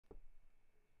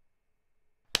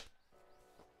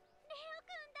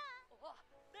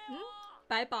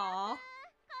白宝。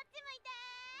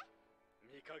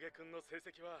三影君の成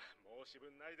績は申し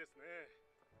分ないですね。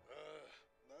あ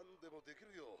あ、何でもでき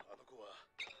るよ、あの子は。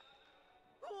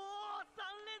おお、3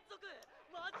連続！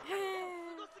マジで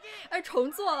すごすぎ！哎，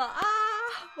重做了啊！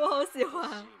我好喜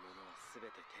欢。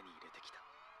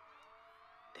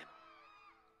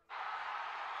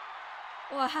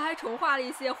哇，他还重画了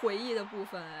一些回忆的部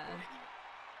分哎。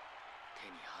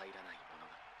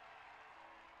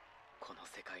この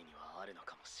世界にはあるの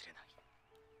かもしれない。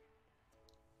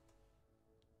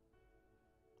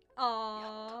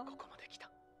やっとここまで来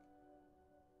た。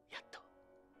やっと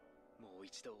もう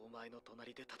一度お前の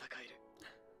隣で戦える。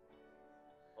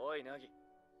おいナギ。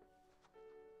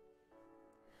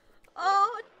哦，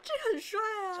这很帅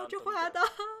啊，这画的。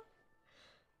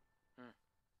嗯，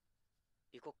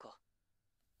行こうか。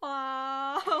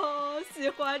哇，喜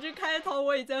欢这开头，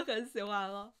我已经很喜欢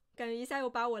了。感觉一下又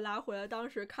把我拉回了当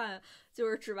时看就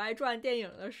是《指外传》电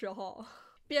影的时候。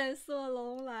变色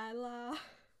龙来了。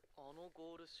あの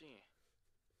ゴールシ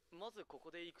ーン、まずこ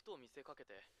こで行くと見せかけ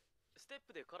て、ステッ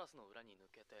プでカラスの裏に抜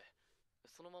けて、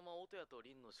そのままオトヤと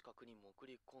リンの死角に潜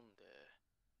り込んで。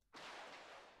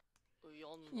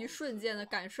一瞬間的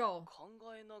感受。考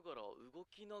えながら動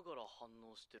きながら反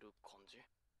応してる感じ。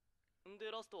で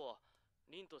ラストは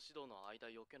リンとシドの間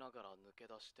避けながら抜け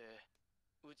出して。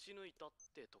打ち抜いたっ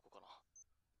てとこかな。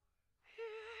へ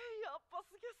え、やっぱ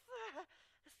すげっす。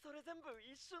それ全部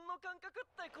一瞬の感覚っ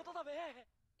てことだべ。あ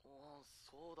あ、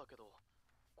そうだけど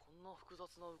こんな複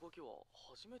雑な動きは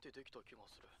初めてできた気が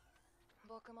する。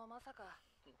僕もまさか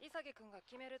潔くんが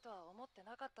決めるとは思って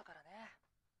なかったからね。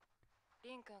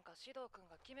リンくんかシドウくん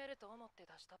が決めると思って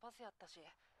出したパスやったし、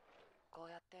こう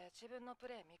やって自分のプ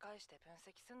レー見返して分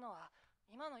析するのは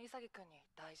今の潔くんに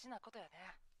大事なことや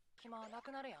ね。暇はなく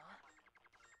なるやん。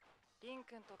リン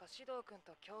君とかシドウ君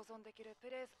と共存できるプ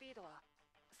レースピードは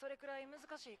それくらい難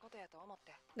しいことやと思って。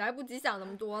来不及想那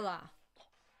么多了。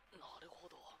なるほ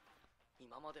ど。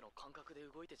今までの感覚で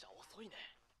動いてちゃ遅いね。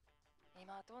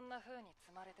今どんな風に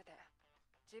積まれてて、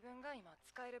自分が今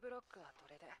使えるブロックはど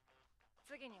れで、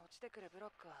次に落ちてくるブロ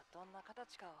ックはどんな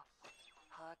形かを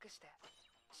把握して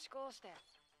思考して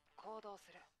行動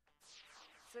する。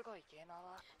すごいゲーマー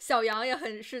は。小杨也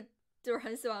很是，就是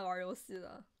很喜欢玩游戏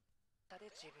的。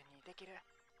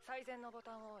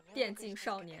電競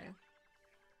少年。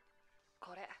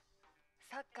これ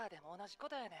サッカーでも同じこ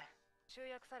とやね。集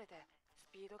約されて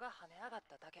スピードが跳ね上がっ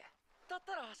ただけ。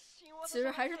其实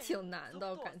还是挺难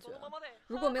的，感觉。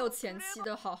如果没有前期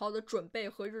的好好的准备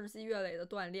和日积月累的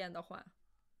锻炼的话。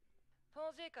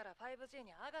4G から 5G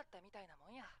に上がったみたいなも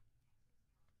んや。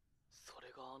そ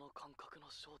れがあの感覚の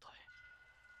正体。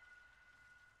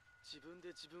自分で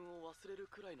自分を忘れる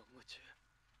くらいの夢中。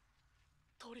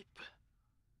トリップ。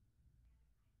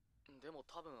でも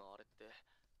多分あれって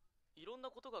いろんな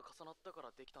ことが重なったか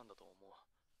らできたんだと思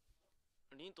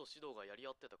う。リンとシドウがやり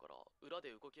合ってたから裏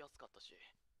で動きやすかったし、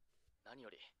何よ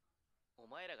りお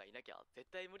前らがいなきゃ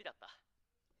絶対無理だった。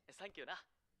サンキューな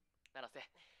七瀬。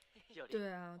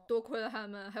对啊，多亏了他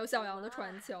们，还有小杨的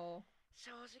传球。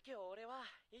正直俺は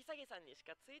潔さんにし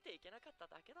かついていけなかった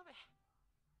だけだべ。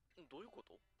どういうこ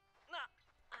と？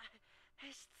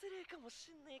失礼かも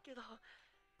しんねえけど、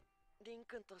リン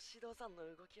君とシドウさんの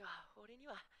動きは俺に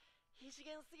は異次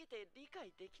元すぎて理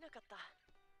解できなかった。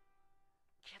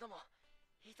けども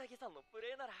潔さんのプ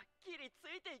レーならギリつ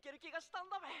いていける気がしたん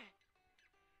だべ。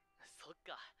そっ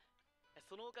か。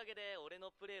そのおかげで俺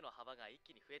のプレーの幅が一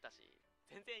気に増えたし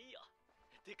全然いいよ。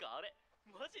てかあれ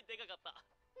マジでかかった。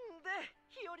で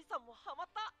日和さんもハマっ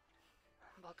た。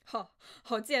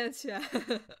好健全。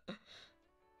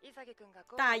潔くんが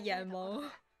大眼萌。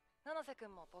七瀬く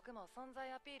んも僕も存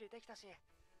在アピールできたし、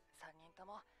3人と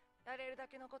もやれるだ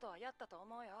けのことはやったと思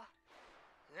うよ。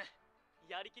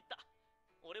やりきった。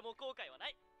俺も後悔はな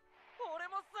い。俺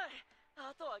もっす。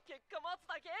あとは結果待つ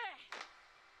だけ。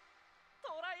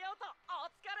トライアウトお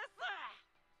疲れっす。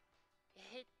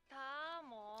いった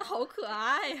もう。好可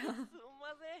愛呀。すん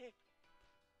ません。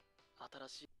新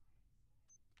しい。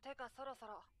てかそろそ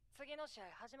ろ次の試合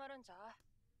始まるんちゃう？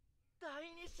第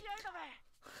2試合だべ。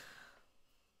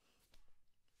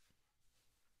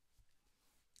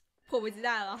迫不及待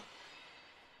了。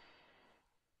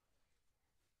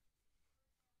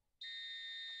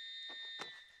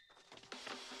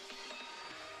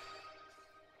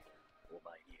お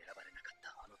前に選ばれなかった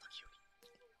あの時より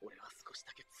俺は少し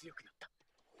だけ強くなった。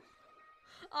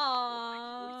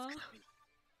ああ。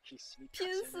拼死拼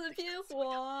活。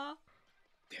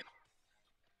でも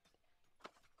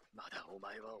まだお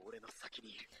前は俺の先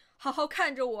にいる。好好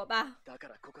看着我吧。だか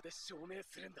らここで証明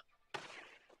するんだ。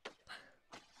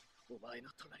お前の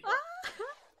隣は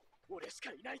俺し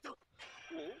かいないと。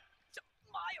前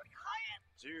より速い。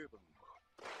十分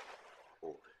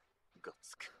俺が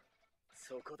つく。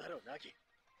そこだろナギ。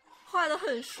画的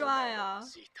很帅啊！欲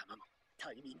しい球も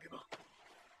タイミングも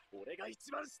俺が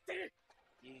一番知ってる。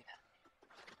いいな。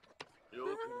よく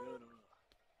ねえ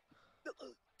な。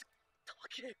た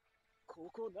け、高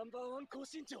校ナンバーワン高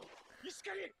身長石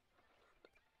狩。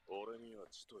俺には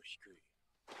ちと低い。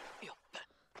やっべ、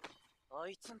あ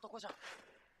いつんとこじゃん。よ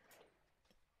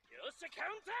っしゃカ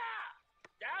ウンター。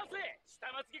出せ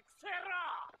下まつげクソ野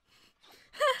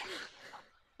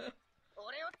郎。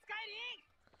俺を使えリ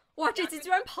ン。哇，这集居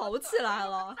然跑起来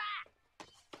了！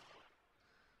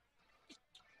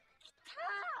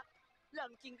ラ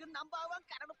ンキングナンバーワン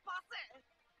からのパス。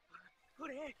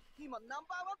俺今ナン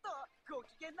バーワンとご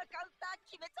機嫌なカウンター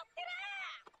決めちゃって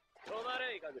る。止ま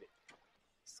れイカグリ。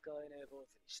使えねえ坊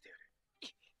主にしてやる。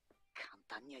簡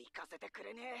単には行かせてく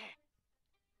れねえ。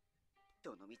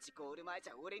どのみちゴール前じ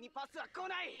ゃ俺にパスは来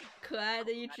ない。可愛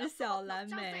的一只小蓝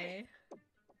莓。ど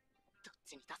っ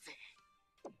ちに立つ？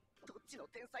どっちの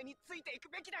天才についていく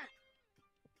べきだ。こ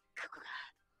こが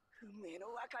運命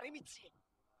の分かれ道。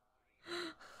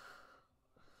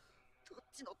どっ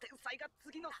ちの天才が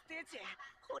次のステージへ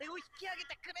俺を引き上げ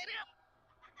てくれる。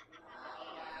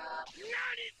何言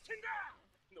ってんだ。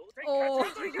脳天哦勝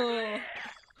ち取りかね。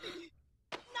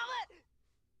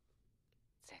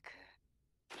ゼク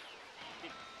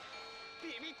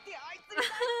ビビってあいつになっち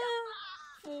ゃっ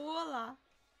た。服了。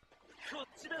こっ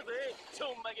ちだぜち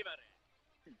ょんまげ丸。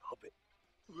やべ、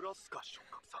裏っすか触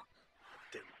覚さん。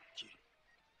電気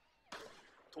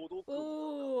届くの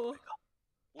哦，俺が。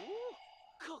おお、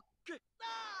かっけ。い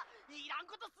らん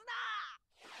ことすな。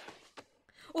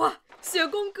哇，雪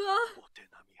宫哥！お手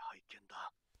並み拝見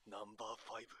だ。ナンバー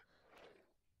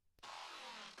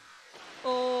5。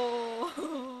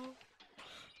哦，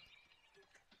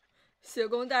雪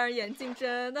宫戴上眼镜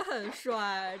真的很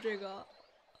帅，这个。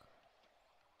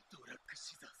ドラッグ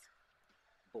シザーズ。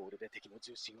ボールで敵の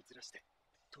重心をずらして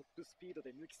トップスピード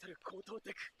で抜き去る高等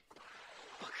テク。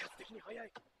爆発的に速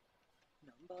い。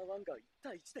ナンバーワンが1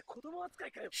対1で子供扱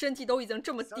いかよ。身体都已经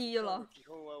这么低サッカーの了，基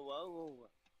本はワンオンワン。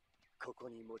ここ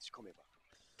に持ち込めば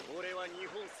俺は日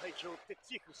本最強って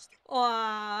自負して。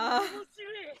哇！面白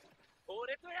い。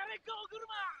俺とやれゴーグル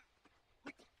マ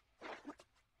ン。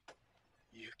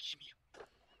雪宮。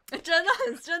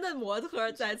真的模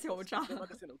特在球场。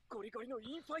任せのゴリゴリの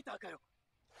インファイターかよ。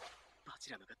バ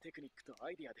チラムがテクニックとア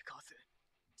イディアでかわす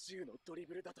銃のドリ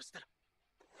ブルだとしたら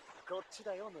こっち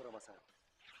だよノロマさん。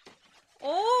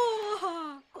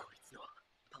哦，こいつの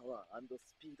パワー&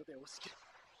スピードで押し切る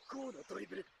ゴーのドリ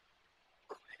ブル。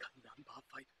これがナンバ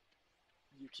ー5。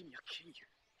雪宮剣佑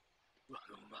ワ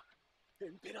ンオンワンエ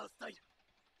ンペラースタイル。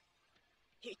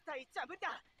一対一は無理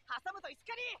だ。挟むと石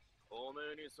狩。おめ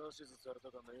えに指図され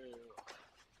たかねえよ。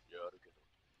やるけど。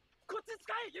こっち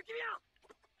使え雪宮。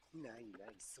ないな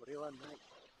い、それはない。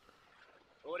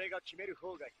俺が決める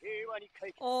方が平和に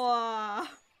解決。哇！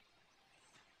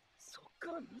そっ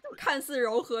からミドル看似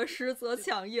柔和，实则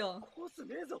强硬。コース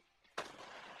ねえぞ。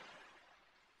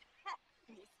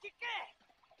ミスキック。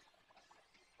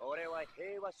俺は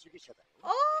平和主義者だよ。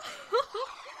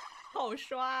好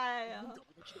帅呀、ダブ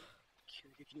抜きで急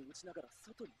激に打ちながら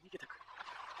外に逃げてくる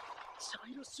茶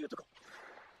色シュートが。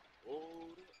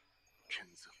俺ケ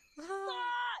ンズ。ナイ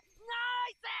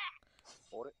ス。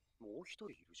あれ、もう一人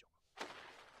いるじ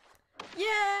耶！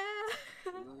ゃ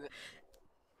ん。上。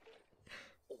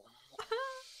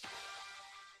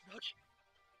ナギ。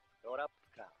トラッ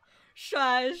プか。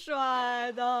帅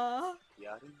帅的，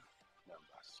やるな、ナン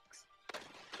バ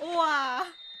ー6。哇！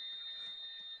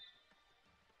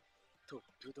トッ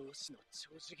プ同士の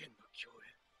超次元の共演。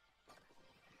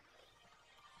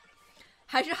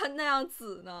还是很那样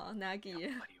子呢，Nagi。や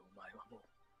っぱりお前はもう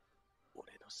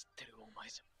俺の知ってるお前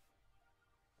じゃん。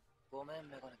ごめん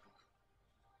メガネ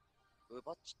君、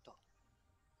奪っちった。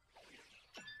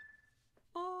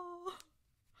哦，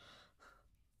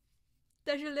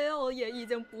但是 Leo 也已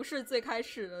经不是最开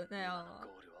始的那样了。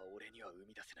ゴールは俺には生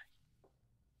み出せない。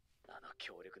あの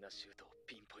強力なシュートを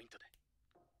ピンポイントで。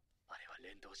あれは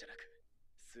連動じゃなく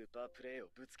スーパープレーを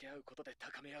ぶつけ合うことで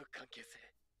高め合う関係性。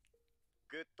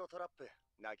グッドトラップ、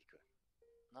ナギ君。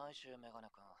ナイシュメガネ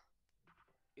君、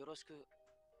よろしく。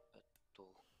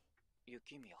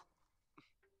雪宮。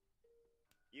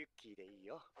ユッキーでいい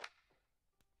よ。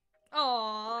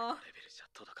哦レベルじゃ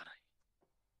届かない。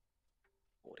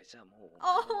俺じゃもうお前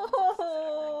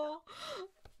哦，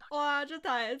哇，这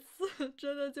台词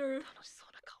真的就是楽しそ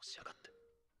うな顔しやがって。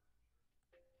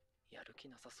やる気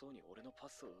なさそうに俺のパ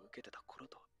スを受けてた頃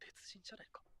とは別人じゃない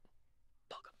か。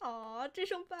バカ。哦，这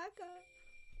声八嘎。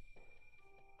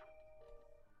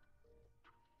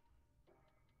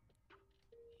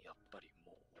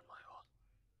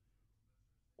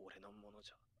俺のもの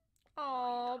じゃ。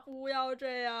哦，不要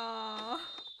这样。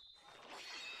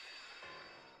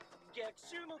逆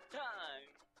襲のタイ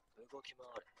ム。動き回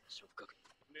れ、触覚。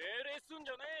命令すん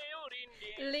じゃねえよ、リン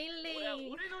リン。玲玲，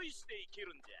俺の意志で生き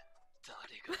るんじゃ。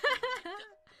誰が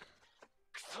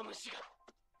クソ虫が。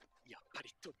やっぱ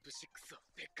りトップ6は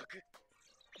別格。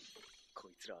こ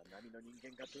いつらは並の人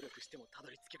間が努力してもたど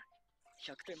り着けない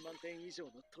100点満点以上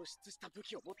の突出した武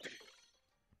器を持ってる。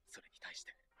それに対し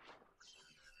て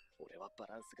俺はバ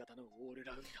ランス型のオール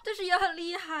ラウンダー。但是也很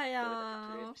厉害どれだけ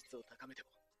プレー呀の。質を高めても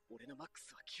俺のマック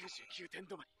スは99点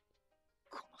止まり。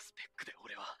このスペックで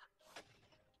俺は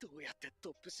どうやって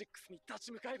トップ6に立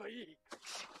ち向かえばいい。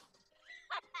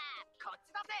こっ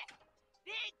ちだぜ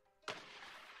リン。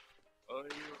あいよ、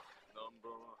ナンバ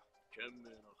ーワン、賢明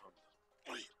な判断。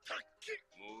おい、たっけ。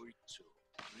もう一丁、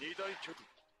二大巨頭、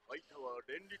ハイタワー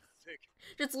連立政権。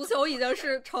这足球已经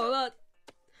是成了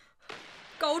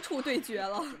高处对决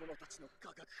了。獣たちの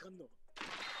化学反応。て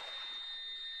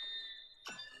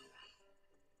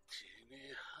め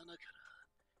え、花から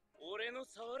俺の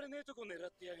触れねえとこ狙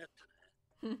ってやがったな。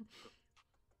フ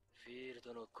ィール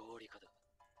ドの合理化だ。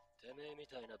てめえみ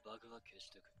たいなバグは消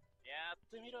してく。やっ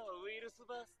てみろ、ウイルス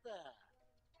バスター。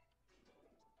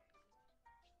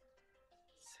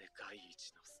世界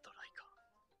一のストライカ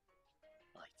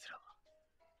ー。あいつらは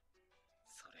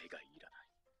それ以外いらない。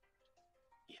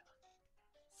いや、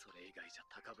それ以外じゃ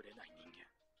高ぶれない人間。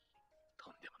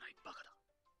とんでもないバカだ。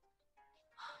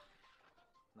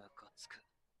ムカつく。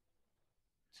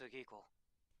次行こ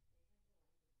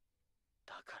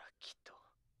だからきっと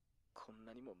こん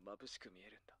なにも眩しく見え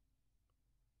るんだ。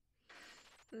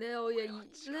刘也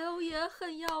很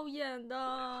耀眼的。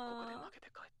ここで負けて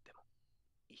帰っても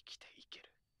生きていける。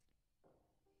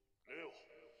レオ、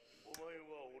お前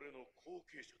は俺の後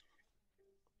継者だ。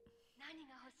何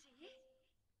が欲しい？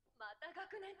また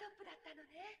学年トップだったの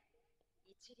ね。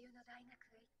一流の大学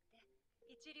へ行っ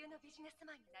て一流のビジネス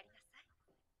マンになりなさい。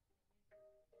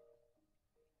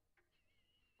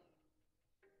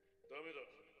ダメだ、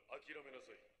諦めな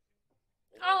さい。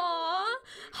哦，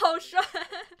好帅！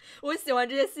我喜欢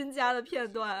这些新加的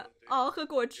片段。哦，喝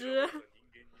果汁。お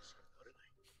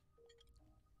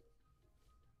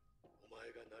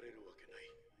前がなれるわけない。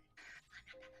あな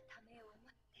たのためを思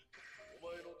って。お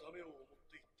前のためを思っ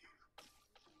て言っている。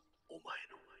お前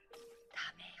の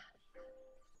ためや。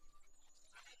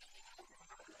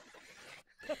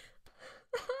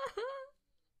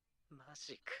マ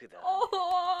ジくだ。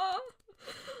哦，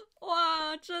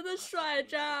哇，真的帅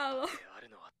炸了！ある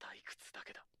のは退屈だ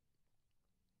けだ。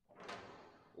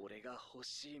俺が欲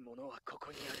しいものはこ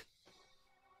こにある。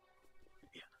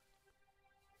いや、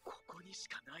ここにし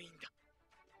かないんだ。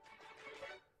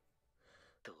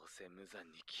どうせ無残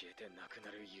に消えてなく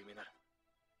なる夢なら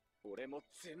俺も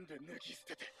全部脱ぎ捨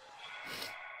てて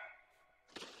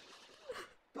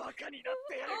バカになっ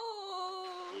てやる。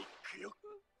哦，行くよ。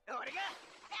俺が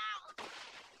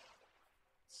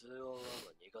2-on-1は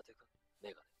苦手か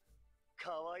メガネ。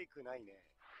可愛くないね。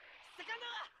セカン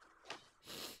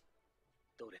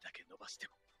どれだけ伸ばして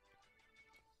も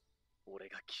俺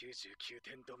が99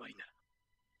点止まりなら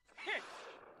来い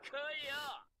よ。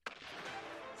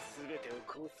全てを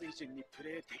高水準にプ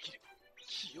レーできる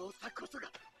器用さこそ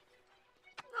が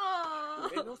啊，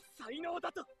俺の才能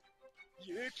だと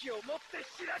勇気を持って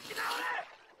開き直れ。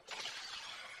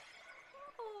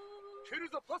蹴る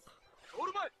ぞパス。ゴー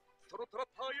ル前。ストロトラッ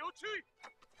パー要注意。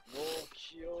もう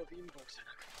器用貧乏じゃ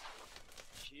なく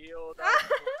器用だ。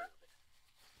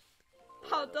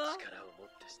好的。俺の力をもっ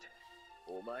てして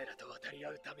お前らと渡り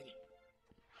合うために。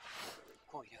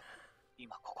来いよ、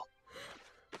今ここ。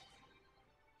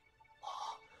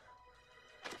好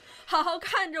好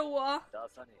看着我。出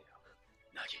さねえよ。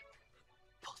ナギ、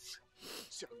パス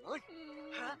じゃない。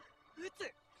は撃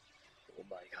つ。お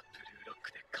前がブルーロッ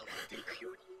クで変わっていく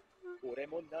ように俺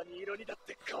も何色にだっ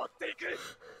て変わっていく。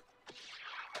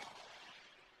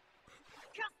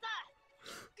カスター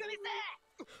組み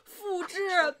复制。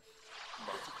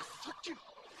まさかさっきの。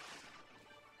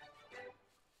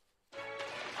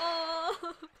哦，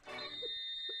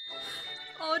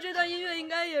哦，这段音乐应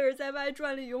该也是在外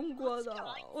传里用过的，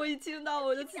我一听到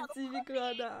我就起鸡皮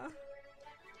疙瘩。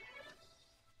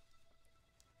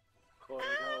これ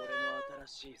が俺の新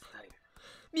しいスタイル。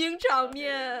名场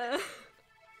面。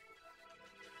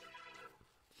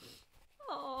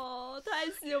哦，太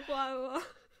喜欢了。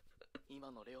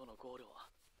今のレオのゴールは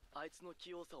あいつの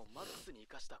器用さをマックスに生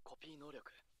かしたコピー能力。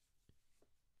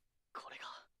これが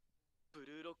ブ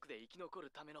ルーロックで生き残る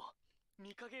ための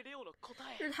見影レオの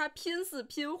答え。这是他拼死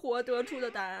拼活得出的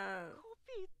答案。コ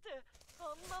ピーって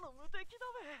あんなの無敵だ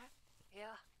べ。い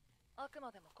や、あく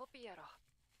までもコピーやろ。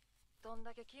どん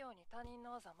だけ器用に他人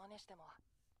の技真似しても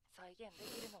再現で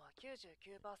きるのは 99% っ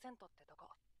てとこ。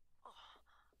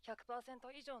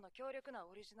100% 以上の強力な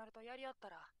オリジナルとやり合った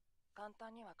ら簡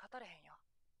単には勝たれへんよ。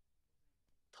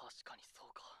確かにそう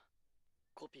か。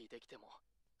コピーできても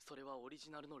それはオリ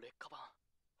ジナルの劣化版。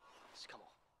しか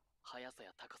も速さ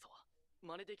や高さは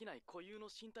真似できない固有の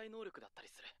身体能力だったり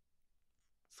する。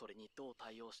それにどう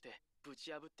対応してぶ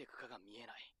ち破っていくかが見え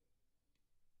ない。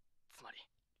つまり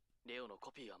レオの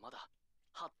コピーはまだ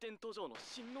発展途上の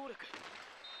新能力。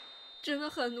真的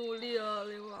很努力啊，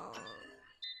雷王，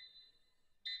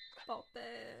宝贝。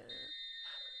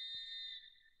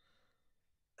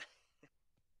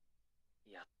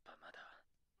やっぱまだ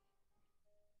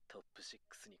トップ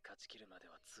6に勝ち切るまで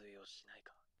は通用しない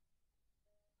か。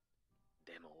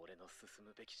でも俺の進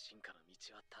むべき進化の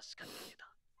道は確かに見えた。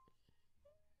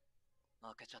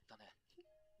負けちゃったね、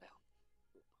レオ。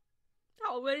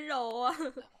好温柔啊。で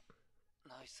も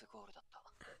ナイスゴールだった。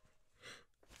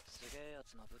すげえや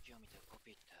つの武器を見てコ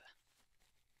ピーって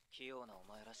器用なお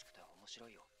前らしくて面白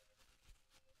いよ。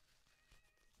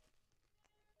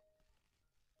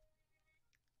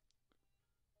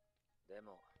で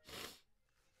も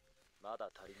ま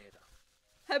だ足りねえだろ。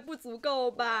还不足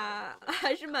够吧？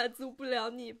还是满足不了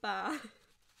你吧？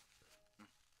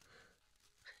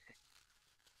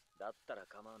だったら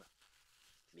構うな。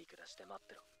見下して待っ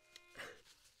てろ。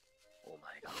お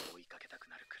前が追いかけたく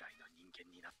なるくらいの人間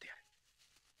になってやる。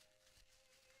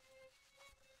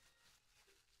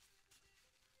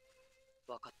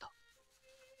わかった。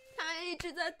他一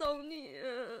直在等你。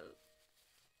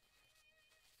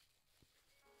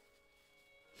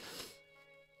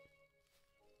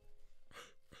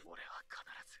俺は必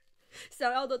ず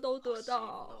想要的都得到，欲しいも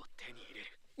のを手に入れる。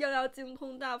要精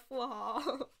通大富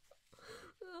豪。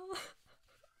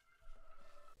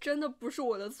真的不是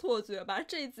我的错觉吧？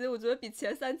这一集我觉得比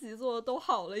前3集做的都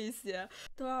好了一些，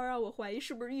都要让我怀疑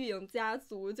是不是御影家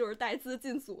族就是带资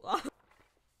进组了。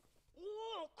お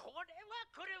お、こ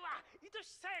れは愛し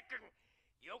さやくん、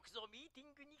よくぞミーティ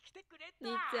ングに来てくれた。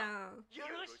你讲。よ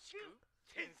ろしく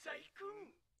天才く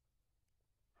ん。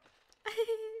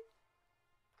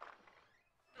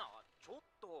なあ、ちょっ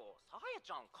とさはやち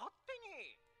ゃん勝手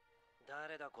に。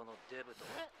誰だこのデブと。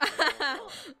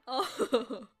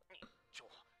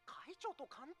会長と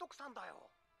監督さんだよ。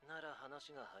なら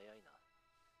話が早いな。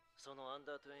そのアン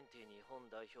ダー20日本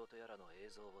代表とやらの映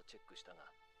像をチェックしたが、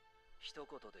一言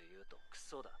で言うとク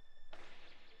ソだ。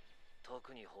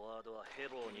特にフォワードはヘ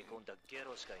ボを煮込んだゲ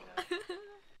ロしかいない。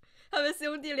他们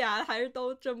兄弟俩还是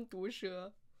都这么毒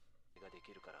舌。がで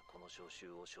きるからこの招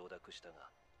集を承諾した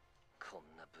が、こ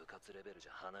んな部活レベルじ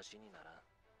ゃ話にならん。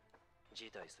辞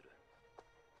退する。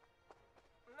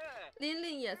琳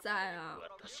琳也在啊。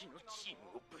私のチーム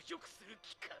を侮辱する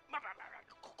気か。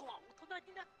ここは大人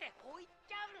になってこう言っ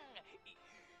ちゃう。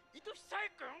愛しさや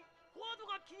くん、フォワード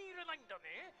が気に入らないんだ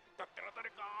ね。だったら誰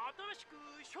か新しく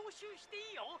招集して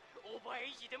いいよ。オーバーエ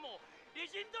イジでもレ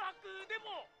ジェンド博で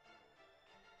も。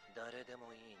誰で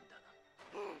もいいんだな。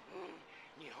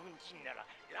日本人なら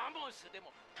ラモスで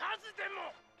もカズで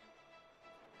も。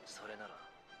それなら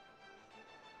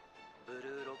ブ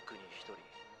ルーロックに一人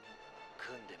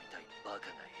組んでみたいバ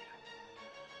カがいる。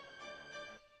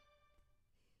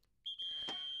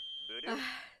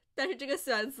但是这个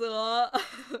选择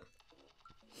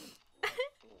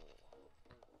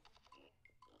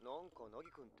なんかナギ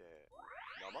君って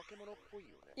怠け者っぽい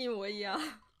よね。一模一样。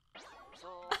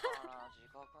そうかな、自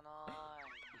覚ない。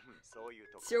そういう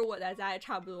とこ。其实我在家也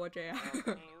差不多这样。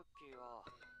逆にユッキーは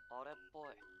あれっ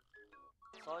ぽい。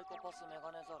サイコパスメ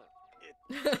ガネザル。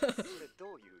それ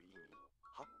どういう意味？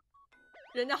は？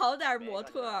人家好歹是模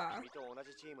特儿。君と同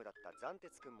じチームだったザンテ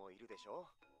ツ君もいるでしょ？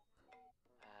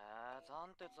ザ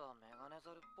ンテツはメガネ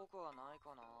ザルっぽくはない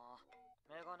かな。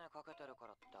メガネかけてるか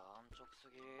らって安直す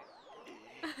ぎ。ど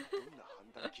んな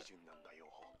判断基準なんだよ。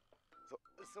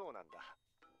そうなんだ。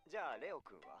じゃあレオ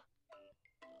君は？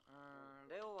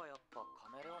レオはやっぱカ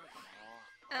メレオンか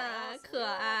な。可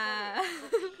愛。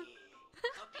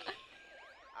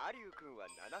アリュウ君は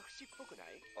七節っぽくな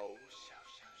い？おう、シャウ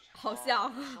シャウシャウ。好像。シャ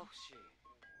フシ。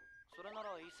それな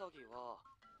らイサギは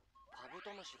カブ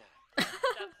トムシで。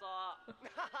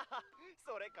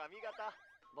それ髪型。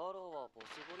バローはボ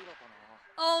スゴリラかな。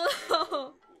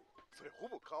それほ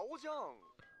ぼ顔じゃん。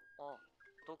あ、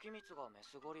時光がメ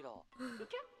スゴリラ。バ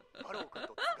ロー君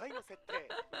とつがいの設定。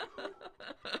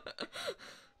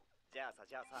じゃあさ、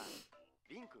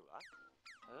リン君は？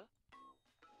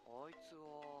あいつ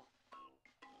は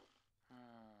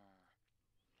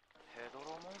ヘドロ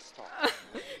モンスター。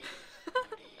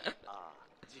ああ、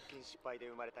実験失敗で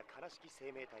生まれた悲しき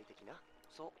生命体的な。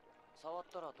そう、触っ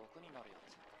たら毒になるや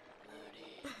つ。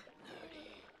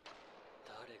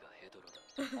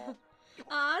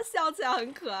啊，笑起来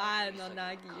很可爱呢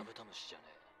，Nagi。カブトムシじゃね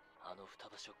え。あの双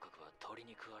葉触覚は鳥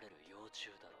に食われる幼虫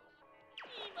だろ。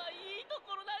今いいと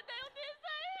ころなんだよ天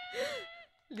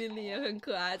才。琳琳也很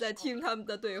可爱，在听他们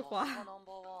的对话。ナンバ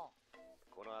ーワン。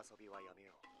この遊びはやめ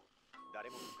よう。誰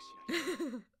も得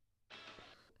しない。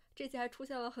这期还出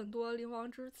现了很多灵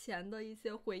王之前的一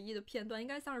些回忆的片段，应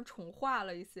该像是重画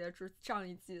了一些上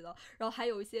一季的，然后还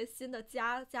有一些新的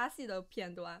加戏的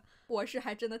片段，我是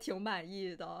还真的挺满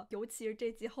意的。尤其是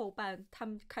这季后半，他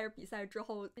们开始比赛之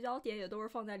后，焦点也都是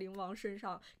放在灵王身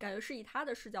上，感觉是以他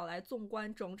的视角来纵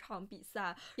观整场比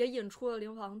赛，也引出了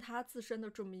灵王他自身的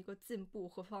这么一个进步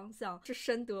和方向，是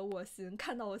深得我心，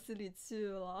看到我心里去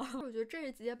了。我觉得这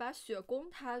一集也把雪宫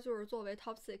他就是作为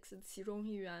Top 6其中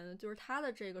一员，就是他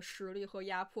的这个实力和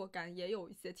压迫感也有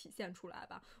一些体现出来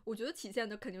吧。我觉得体现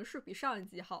的肯定是比上一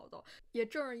集好的，也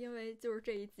正是因为就是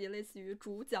这一集类似于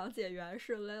主讲解员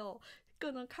是 Leo，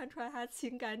更能看出来他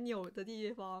情感扭的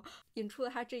地方，引出了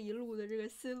他这一路的这个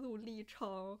心路历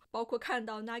程，包括看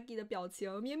到 Nagi 的表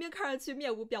情，明明看上去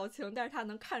面无表情，但是他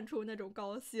能看出那种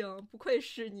高兴，不愧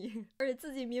是你。而且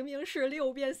自己明明是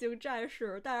6变形战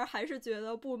士，但是还是觉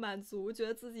得不满足，觉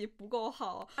得自己不够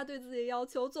好，他对自己的要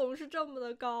求总是这么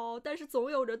的高，但是总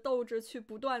有着斗志去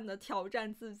不断的挑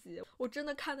战自己。我真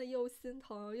的看得又心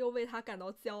疼又为他感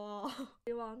到骄傲。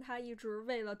希望他一直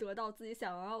为了得到自己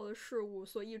想要的事物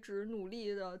所一直努力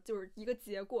的，就是一个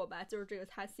结果吧，就是这个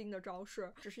他新的招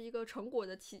式只是一个成果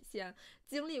的体现。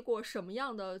经历过什么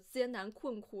样的艰难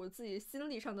困苦，自己心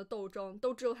理上的斗争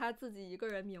都只有他自己一个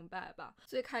人明白吧。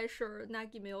最开始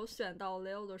Nagi 没有选到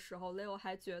Leo 的时候， Leo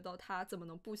还觉得他怎么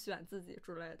能不选自己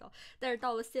之类的，但是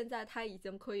到了现在他已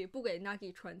经可以不给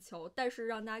Nagi 传球，但是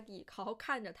让 Nagi 好好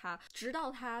看着他，直到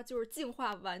他就是进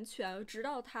化完全，直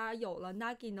到他有了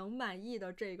Nagi 能满意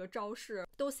的这个招式，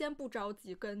都先不着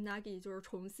急跟 Nagi 就是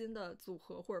重新的组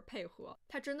合或者配合。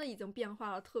他真的已经变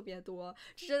化了特别多，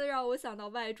这真的让我想到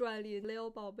外传里 Leo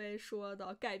宝贝说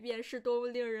的，改变是多么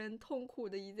令人痛苦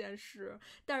的一件事，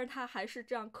但是他还是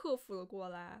这样克服了过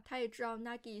来。他也知道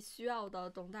Nagi 需要的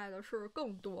等待的是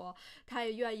更多，他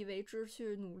也愿意为之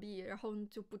去努力，然后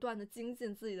就不断的精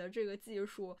进自己的这个技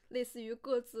术，类似于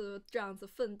各自这样子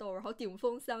奋斗，然后顶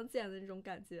峰相见的那种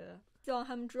感觉。希望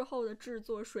他们之后的制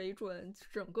作水准，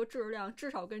整个质量至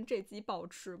少跟这集保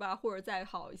持吧，或者再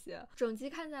好一些。整集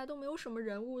看起来都没有什么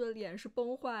人物的脸是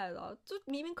崩坏的，就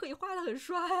明明可以画得很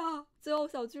帅啊。最后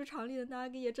小剧场里的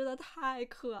Nagi 也真的太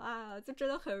可爱了，就真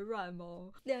的很软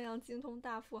萌。亮样精通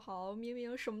大富豪，明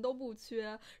明什么都不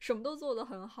缺，什么都做得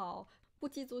很好，不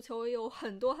踢足球也有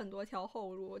很多条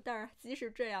后路，但是即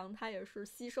使这样，他也是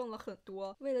牺牲了很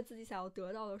多，为了自己想要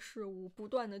得到的事物不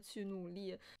断的去努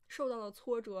力，受到了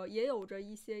挫折，也有着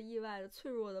一些意外的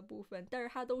脆弱的部分，但是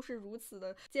他都是如此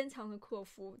的坚强的克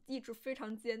服，意志非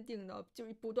常坚定的就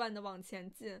是不断的往前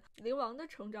进。灵王的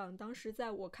成长当时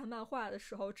在我看漫画的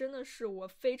时候真的是我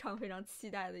非常期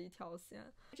待的一条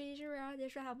线。这一期就结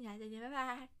束，我们下期再见，拜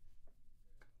拜。